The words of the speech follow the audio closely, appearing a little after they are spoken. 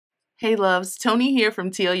Hey loves, Tony here from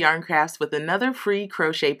TL Yarn Crafts with another free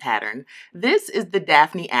crochet pattern. This is the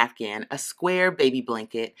Daphne Afghan, a square baby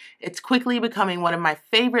blanket. It's quickly becoming one of my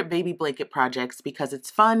favorite baby blanket projects because it's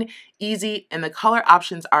fun, easy, and the color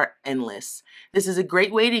options are endless. This is a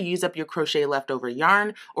great way to use up your crochet leftover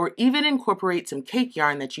yarn or even incorporate some cake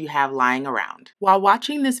yarn that you have lying around. While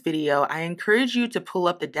watching this video, I encourage you to pull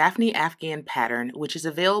up the Daphne Afghan pattern, which is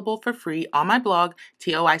available for free on my blog,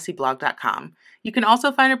 TLYCblog.com. You can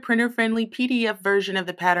also find a printer-friendly PDF version of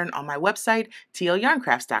the pattern on my website,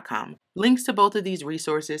 tlyarncrafts.com. Links to both of these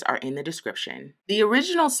resources are in the description. The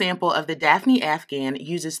original sample of the Daphne Afghan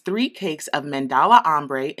uses 3 cakes of mandala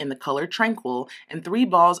ombre in the color Tranquil and 3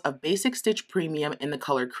 balls of Basic Stitch Premium in the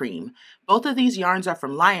color Cream. Both of these yarns are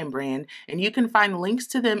from Lion Brand, and you can find links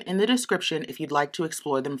to them in the description if you'd like to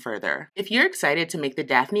explore them further. If you're excited to make the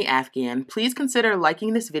Daphne Afghan, please consider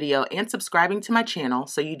liking this video and subscribing to my channel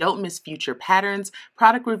so you don't miss future patterns,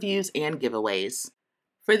 product reviews, and giveaways.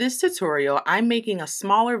 For this tutorial, I'm making a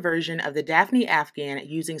smaller version of the Daphne Afghan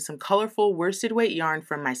using some colorful worsted weight yarn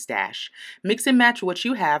from my stash. Mix and match what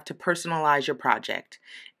you have to personalize your project.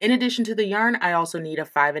 In addition to the yarn, I also need a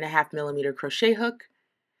 5.5mm crochet hook,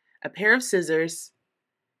 a pair of scissors,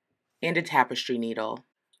 and a tapestry needle.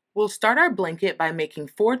 We'll start our blanket by making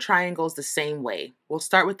 4 triangles the same way. We'll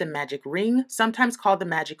start with the magic ring, sometimes called the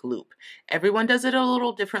magic loop. Everyone does it a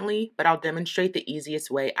little differently, but I'll demonstrate the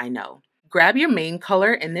easiest way I know. Grab your main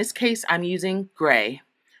color. In this case, I'm using gray.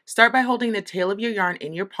 Start by holding the tail of your yarn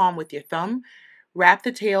in your palm with your thumb. Wrap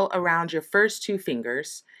the tail around your first 2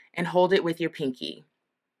 fingers and hold it with your pinky.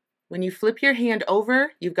 When you flip your hand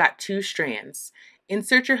over, you've got 2 strands.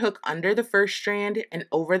 Insert your hook under the first strand and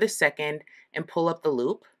over the second and pull up the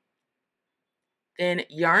loop. Then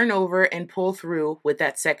yarn over and pull through with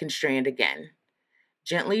that second strand again.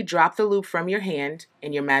 Gently drop the loop from your hand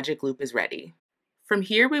and your magic loop is ready. From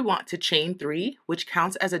here, we want to chain 3, which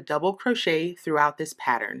counts as a double crochet throughout this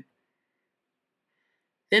pattern.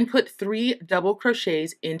 Then put 3 double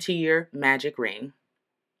crochets into your magic ring.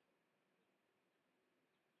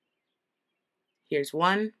 Here's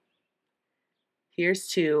 1, here's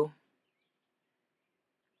 2,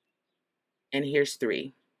 and here's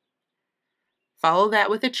 3. Follow that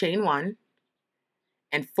with a chain 1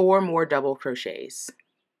 and 4 more double crochets.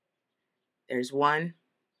 There's 1,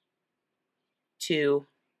 2,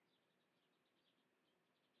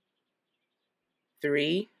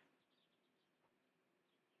 3,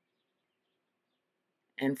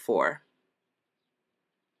 and 4.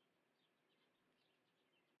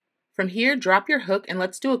 From here, drop your hook and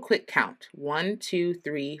let's do a quick count. 1, 2,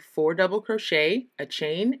 3, 4 double crochet, a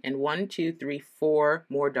chain, and 1, 2, 3, 4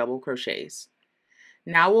 more double crochets.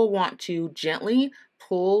 Now we'll want to gently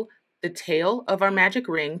pull the tail of our magic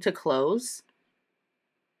ring to close.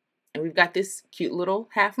 And we've got this cute little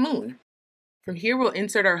half moon. From here, we'll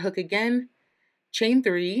insert our hook again, chain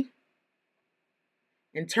 3,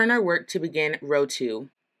 and turn our work to begin row 2.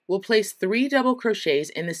 We'll place 3 double crochets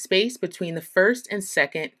in the space between the first and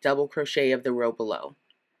second double crochet of the row below.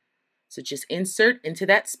 So just insert into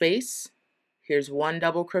that space. Here's 1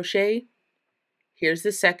 double crochet, here's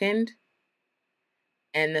the second,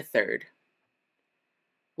 and the third.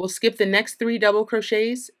 We'll skip the next 3 double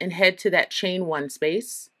crochets and head to that chain 1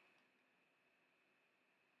 space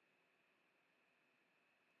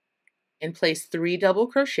and place 3 double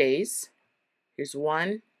crochets. Here's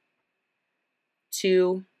 1,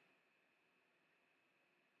 2,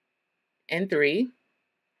 and 3.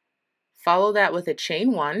 Follow that with a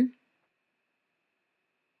chain 1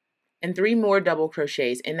 and 3 more double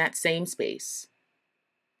crochets in that same space.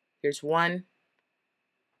 Here's 1,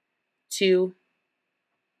 2,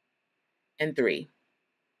 and 3.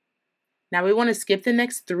 Now we want to skip the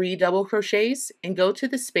next 3 double crochets and go to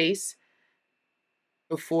the space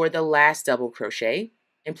before the last double crochet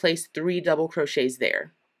and place 3 double crochets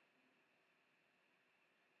there.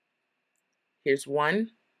 Here's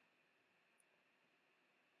 1,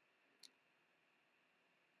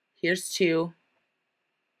 here's 2,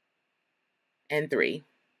 and 3.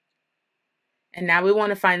 And now we want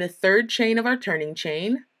to find the third chain of our turning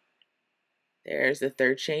chain. There's the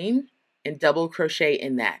third chain and double crochet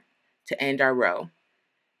in that to end our row.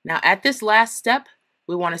 Now at this last step,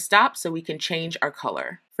 we want to stop so we can change our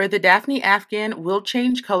color. For the Daphne Afghan, we'll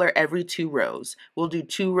change color every 2 rows. We'll do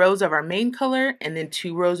 2 rows of our main color and then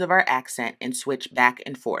 2 rows of our accent and switch back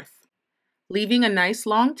and forth. Leaving a nice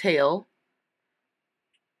long tail,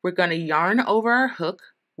 we're going to yarn over our hook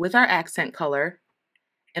with our accent color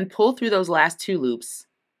and pull through those last 2 loops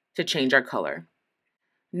to change our color.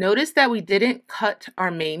 Notice that we didn't cut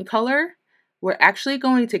our main color. We're actually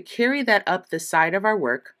going to carry that up the side of our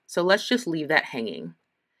work, so let's just leave that hanging.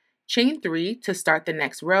 Chain 3 to start the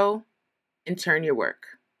next row and turn your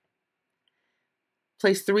work.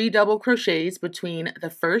 Place 3 double crochets between the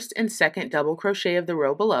first and second double crochet of the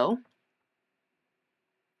row below.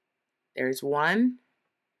 There's 1,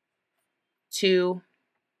 2,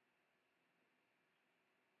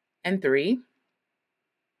 and 3.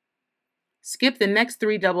 Skip the next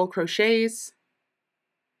 3 double crochets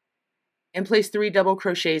and place 3 double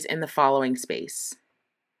crochets in the following space.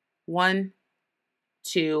 1,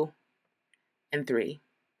 2, and 3.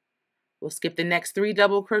 We'll skip the next 3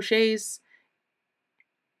 double crochets,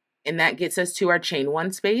 and that gets us to our chain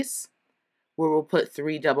 1 space, where we'll put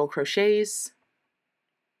 3 double crochets,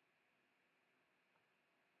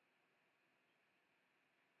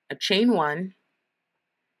 a chain 1,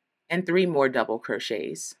 and 3 more double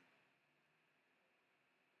crochets.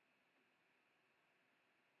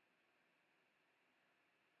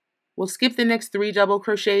 We'll skip the next 3 double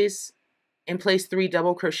crochets and place 3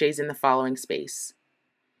 double crochets in the following space.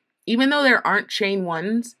 Even though there aren't chain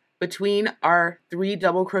 1s between our 3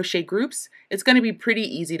 double crochet groups, it's going to be pretty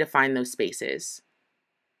easy to find those spaces.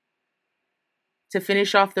 To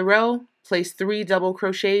finish off the row, place 3 double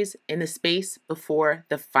crochets in the space before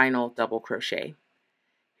the final double crochet.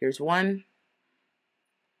 Here's 1,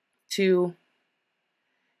 2,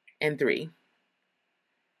 and 3.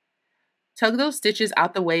 Tug those stitches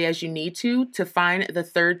out the way as you need to find the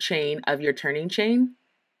third chain of your turning chain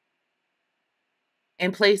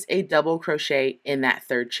and place a double crochet in that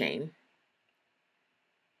third chain.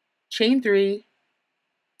 Chain 3,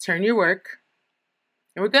 turn your work,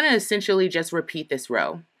 and we're going to essentially just repeat this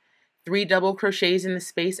row. 3 double crochets in the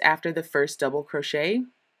space after the first double crochet.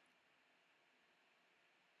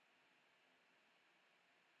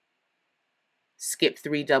 Skip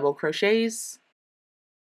 3 double crochets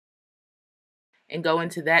and go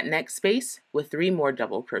into that next space with 3 more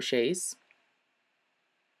double crochets.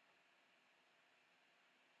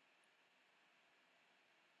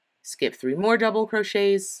 Skip 3 more double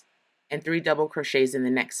crochets and 3 double crochets in the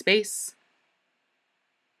next space.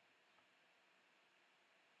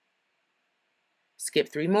 Skip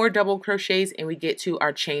 3 more double crochets and we get to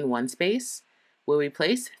our chain 1 space where we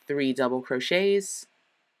place 3 double crochets.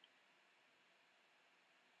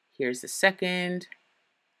 Here's the second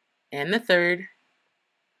and the third.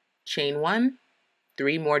 Chain 1,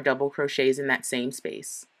 3 more double crochets in that same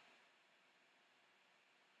space.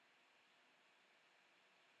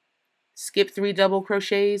 Skip 3 double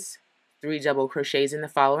crochets, 3 double crochets in the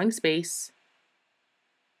following space.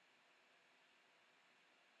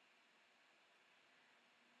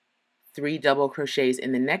 Three double crochets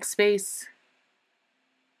in the next space,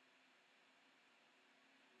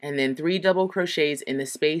 and then 3 double crochets in the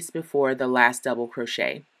space before the last double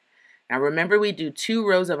crochet. Now remember, we do 2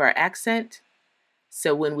 rows of our accent,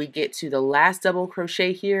 so when we get to the last double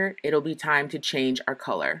crochet here, it'll be time to change our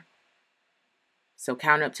color. So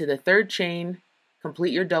count up to the 3rd chain,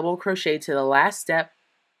 complete your double crochet to the last step,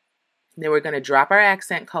 then we're going to drop our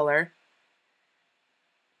accent color,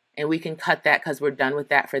 and we can cut that because we're done with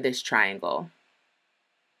that for this triangle.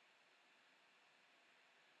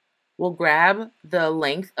 We'll grab the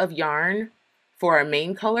length of yarn for our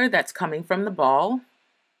main color that's coming from the ball,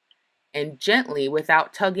 and gently,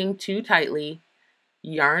 without tugging too tightly,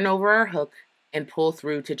 yarn over our hook and pull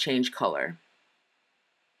through to change color.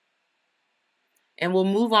 And we'll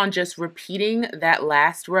move on just repeating that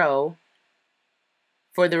last row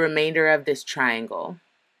for the remainder of this triangle.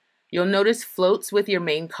 You'll notice floats with your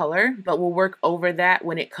main color, but we'll work over that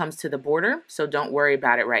when it comes to the border, so don't worry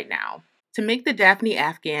about it right now. To make the Daphne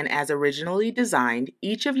Afghan as originally designed,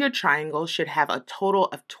 each of your triangles should have a total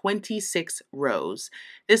of 26 rows.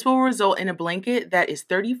 This will result in a blanket that is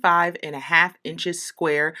 35.5 inches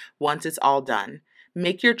square once it's all done.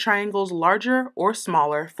 Make your triangles larger or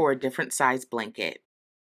smaller for a different size blanket.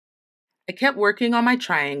 I kept working on my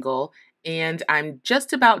triangle and I'm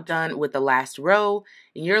just about done with the last row,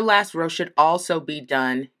 and your last row should also be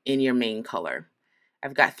done in your main color.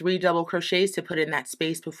 I've got 3 double crochets to put in that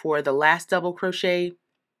space before the last double crochet,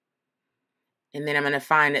 and then I'm going to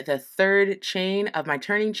find the 3rd chain of my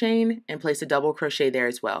turning chain and place a double crochet there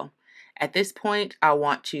as well. At this point, I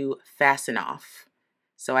want to fasten off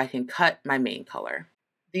so I can cut my main color.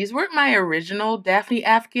 These weren't my original Daphne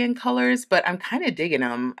Afghan colors, but I'm kind of digging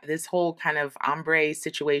them. This whole kind of ombre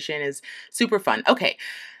situation is super fun. Okay,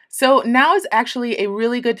 so now is actually a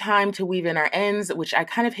really good time to weave in our ends, which I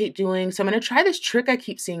kind of hate doing. So I'm going to try this trick I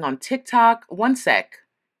keep seeing on TikTok. One sec.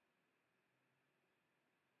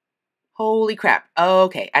 Holy crap.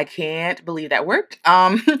 Okay, I can't believe that worked.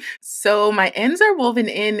 So my ends are woven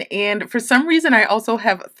in, and for some reason I also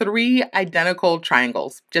have 3 identical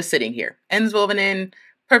triangles just sitting here. Ends woven in,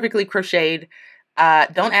 perfectly crocheted.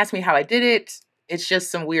 Don't ask me how I did it. It's just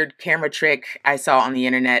some weird camera trick I saw on the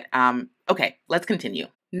internet. Okay, let's continue.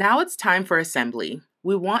 Now it's time for assembly.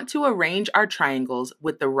 We want to arrange our triangles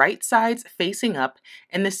with the right sides facing up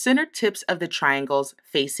and the center tips of the triangles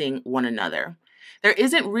facing one another. There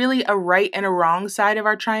isn't really a right and a wrong side of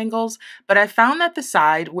our triangles, but I found that the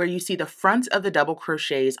side where you see the front of the double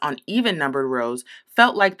crochets on even numbered rows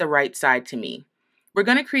felt like the right side to me. We're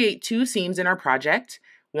going to create 2 seams in our project,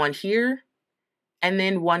 one here and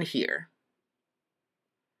then one here.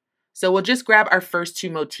 So we'll just grab our first 2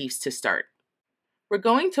 motifs to start. We're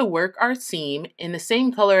going to work our seam in the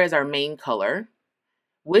same color as our main color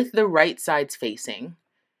with the right sides facing.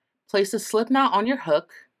 Place a slip knot on your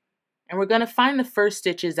hook, and we're going to find the first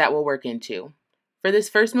stitches that we'll work into. For this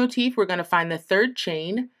first motif, we're going to find the 3rd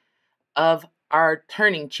chain of our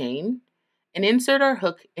turning chain and insert our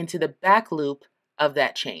hook into the back loop of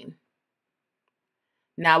that chain.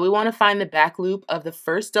 Now we want to find the back loop of the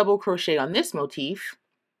first double crochet on this motif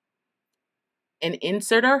and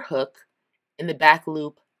insert our hook in the back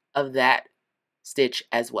loop of that stitch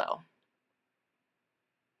as well.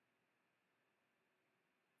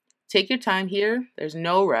 Take your time here, there's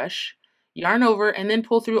no rush. Yarn over and then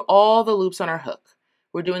pull through all the loops on our hook.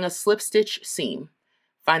 We're doing a slip stitch seam.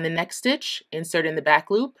 Find the next stitch, insert in the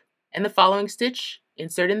back loop, and the following stitch,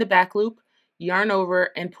 insert in the back loop, yarn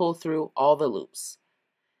over and pull through all the loops.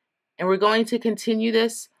 And we're going to continue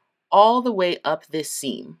this all the way up this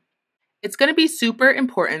seam. It's going to be super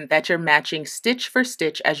important that you're matching stitch for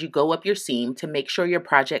stitch as you go up your seam to make sure your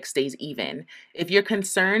project stays even. If you're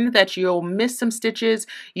concerned that you'll miss some stitches,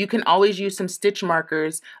 you can always use some stitch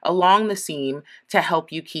markers along the seam to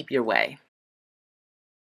help you keep your way.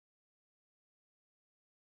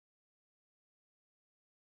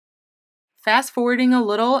 Fast forwarding a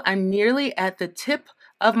little, I'm nearly at the tip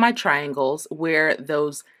of my triangles where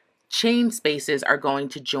those chain spaces are going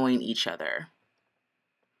to join each other.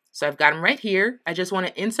 So I've got them right here. I just want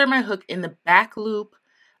to insert my hook in the back loop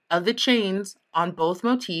of the chains on both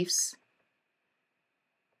motifs,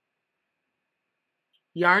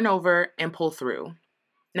 yarn over and pull through.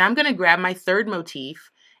 Now I'm going to grab my 3rd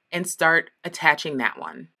motif and start attaching that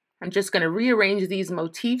one. I'm just going to rearrange these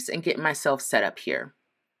motifs and get myself set up here.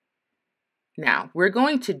 Now we're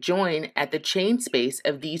going to join at the chain space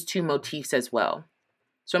of these 2 motifs as well.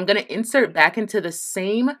 So I'm going to insert back into the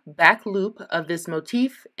same back loop of this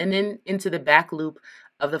motif and then into the back loop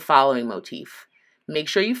of the following motif. Make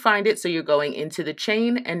sure you find it so you're going into the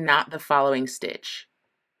chain and not the following stitch.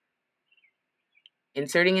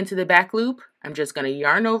 Inserting into the back loop, I'm just going to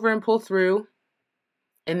yarn over and pull through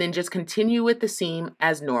and then just continue with the seam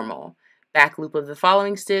as normal. Back loop of the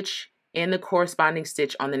following stitch and the corresponding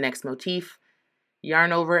stitch on the next motif.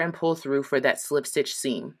 Yarn over and pull through for that slip stitch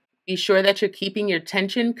seam. Be sure that you're keeping your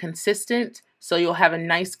tension consistent so you'll have a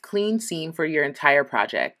nice clean seam for your entire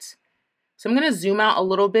project. So I'm going to zoom out a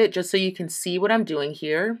little bit just so you can see what I'm doing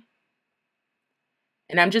here.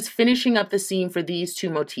 And I'm just finishing up the seam for these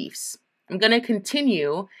 2 motifs. I'm going to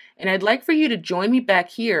continue, and I'd like for you to join me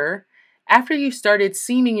back here after you started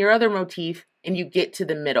seaming your other motif and you get to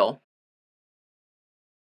the middle.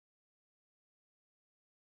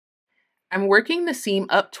 I'm working the seam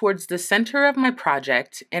up towards the center of my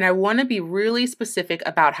project, and I want to be really specific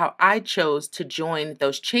about how I chose to join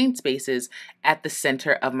those chain spaces at the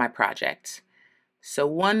center of my project. So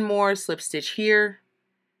one more slip stitch here,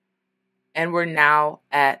 and we're now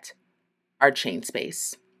at our chain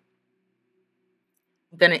space.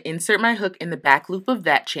 I'm going to insert my hook in the back loop of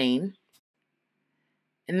that chain,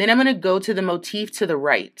 and then I'm going to go to the motif to the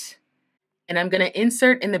right, and I'm going to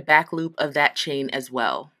insert in the back loop of that chain as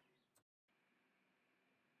well.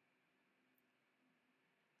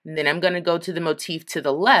 And then I'm going to go to the motif to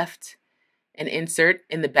the left and insert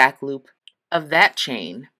in the back loop of that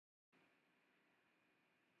chain.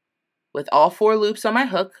 With all 4 loops on my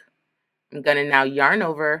hook, I'm going to now yarn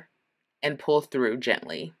over and pull through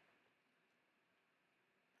gently.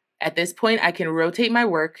 At this point, I can rotate my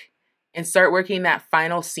work and start working that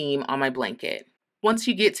final seam on my blanket. Once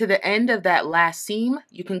you get to the end of that last seam,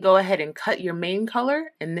 you can go ahead and cut your main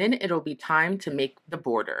color, and then it'll be time to make the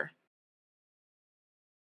border.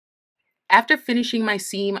 After finishing my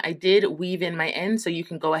seam, I did weave in my end, so you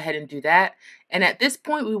can go ahead and do that. And at this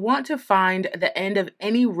point, we want to find the end of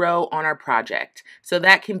any row on our project. So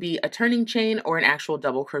that can be a turning chain or an actual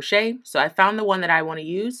double crochet. So I found the one that I want to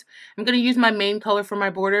use. I'm going to use my main color for my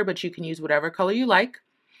border, but you can use whatever color you like.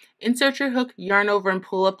 Insert your hook, yarn over, and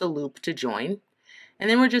pull up the loop to join. And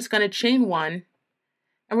then we're just going to chain 1,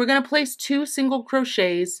 and we're going to place 2 single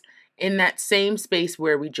crochets in that same space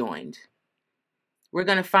where we joined. We're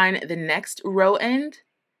going to find the next row end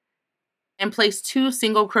and place 2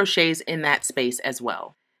 single crochets in that space as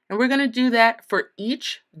well. And we're going to do that for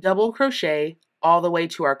each double crochet all the way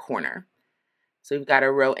to our corner. So we've got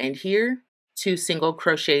a row end here, 2 single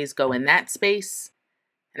crochets go in that space,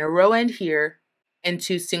 and a row end here, and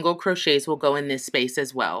 2 single crochets will go in this space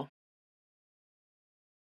as well.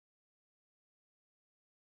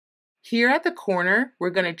 Here at the corner, we're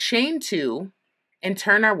going to chain 2 and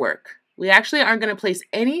turn our work. We actually aren't going to place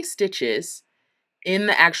any stitches in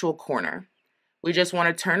the actual corner. We just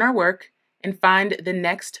want to turn our work and find the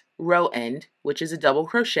next row end, which is a double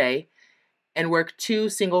crochet, and work 2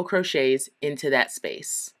 single crochets into that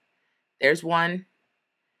space. There's 1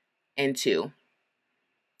 and 2.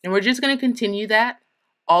 And we're just going to continue that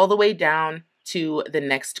all the way down to the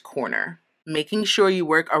next corner, making sure you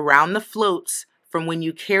work around the floats from when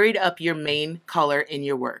you carried up your main color in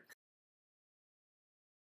your work.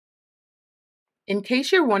 In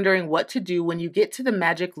case you're wondering what to do when you get to the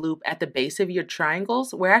magic loop at the base of your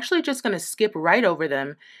triangles, we're actually just going to skip right over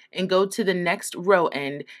them and go to the next row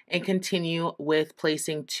end and continue with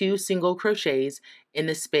placing 2 single crochets in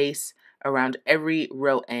the space around every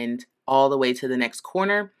row end all the way to the next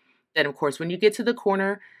corner. Then of course, when you get to the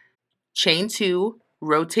corner, chain 2,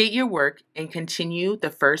 rotate your work, and continue the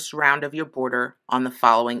first round of your border on the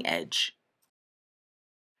following edge.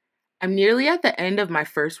 I'm nearly at the end of my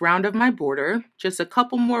first round of my border, just a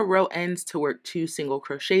couple more row ends to work 2 single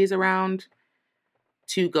crochets around,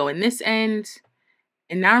 2 go in this end,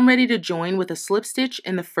 and now I'm ready to join with a slip stitch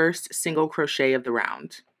in the first single crochet of the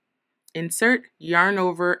round. Insert, yarn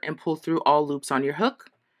over, and pull through all loops on your hook,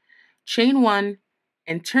 chain 1,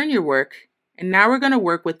 and turn your work, and now we're going to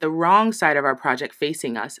work with the wrong side of our project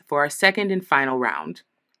facing us for our second and final round.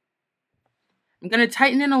 I'm going to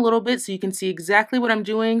tighten in a little bit so you can see exactly what I'm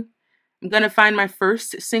doing. I'm going to find my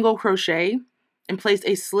first single crochet and place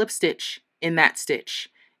a slip stitch in that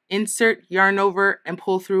stitch. Insert, yarn over, and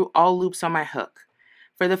pull through all loops on my hook.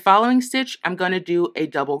 For the following stitch, I'm going to do a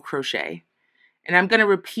double crochet. And I'm going to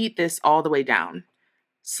repeat this all the way down.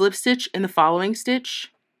 Slip stitch in the following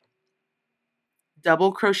stitch,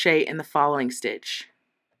 double crochet in the following stitch,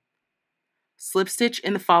 slip stitch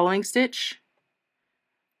in the following stitch,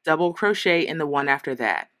 double crochet in the one after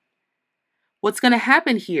that. What's going to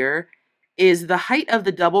happen here is the height of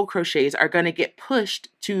the double crochets are going to get pushed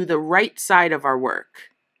to the right side of our work.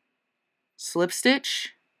 Slip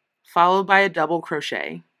stitch, followed by a double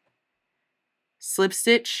crochet. Slip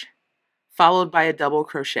stitch, followed by a double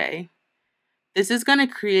crochet. This is going to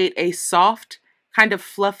create a soft, kind of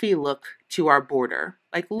fluffy look to our border,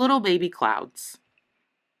 like little baby clouds.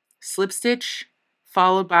 Slip stitch,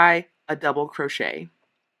 followed by a double crochet.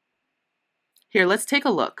 Here, let's take a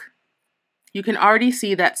look. You can already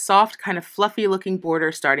see that soft, kind of fluffy looking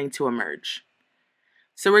border starting to emerge.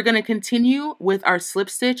 So we're going to continue with our slip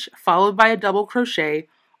stitch followed by a double crochet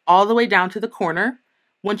all the way down to the corner.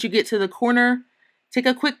 Once you get to the corner, take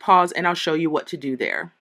a quick pause and I'll show you what to do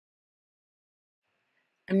there.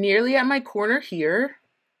 I'm nearly at my corner here.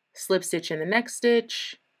 Slip stitch in the next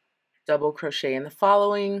stitch, double crochet in the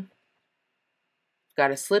following,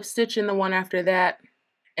 got a slip stitch in the one after that,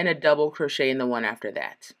 and a double crochet in the one after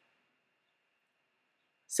that.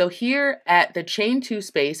 So here at the chain 2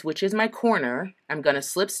 space, which is my corner, I'm going to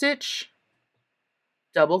slip stitch,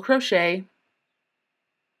 double crochet,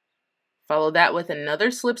 follow that with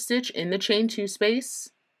another slip stitch in the chain 2 space,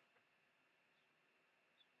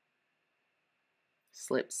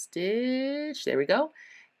 slip stitch, there we go,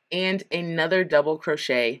 and another double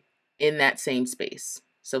crochet in that same space.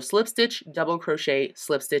 So slip stitch, double crochet,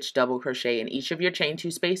 slip stitch, double crochet in each of your chain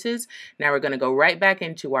 2 spaces. Now we're going to go right back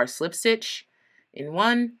into our slip stitch in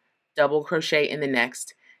one, double crochet in the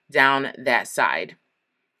next, down that side.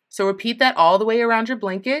 So repeat that all the way around your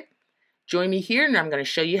blanket. Join me here and I'm going to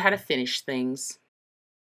show you how to finish things.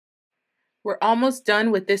 We're almost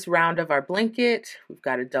done with this round of our blanket. We've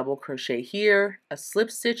got a double crochet here, a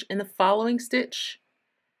slip stitch in the following stitch,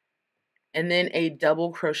 and then a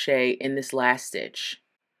double crochet in this last stitch.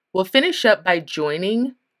 We'll finish up by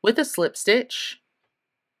joining with a slip stitch,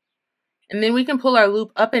 and then we can pull our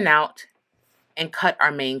loop up and out and cut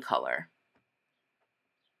our main color.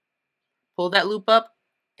 Pull that loop up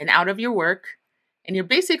and out of your work, and you're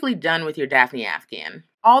basically done with your Daphne Afghan.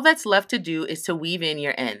 All that's left to do is to weave in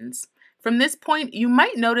your ends. From this point, you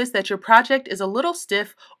might notice that your project is a little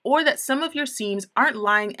stiff or that some of your seams aren't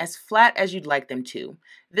lying as flat as you'd like them to.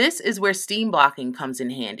 This is where steam blocking comes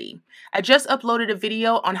in handy. I just uploaded a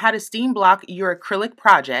video on how to steam block your acrylic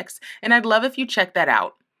projects, and I'd love if you check that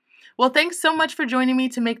out. Well, thanks so much for joining me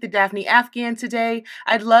to make the Daphne Afghan today.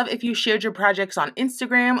 I'd love if you shared your projects on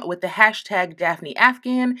Instagram with the hashtag Daphne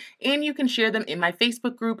Afghan, and you can share them in my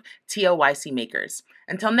Facebook group, TLYC Makers.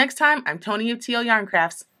 Until next time, I'm Tony of TL Yarn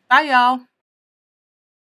Crafts. Bye, y'all!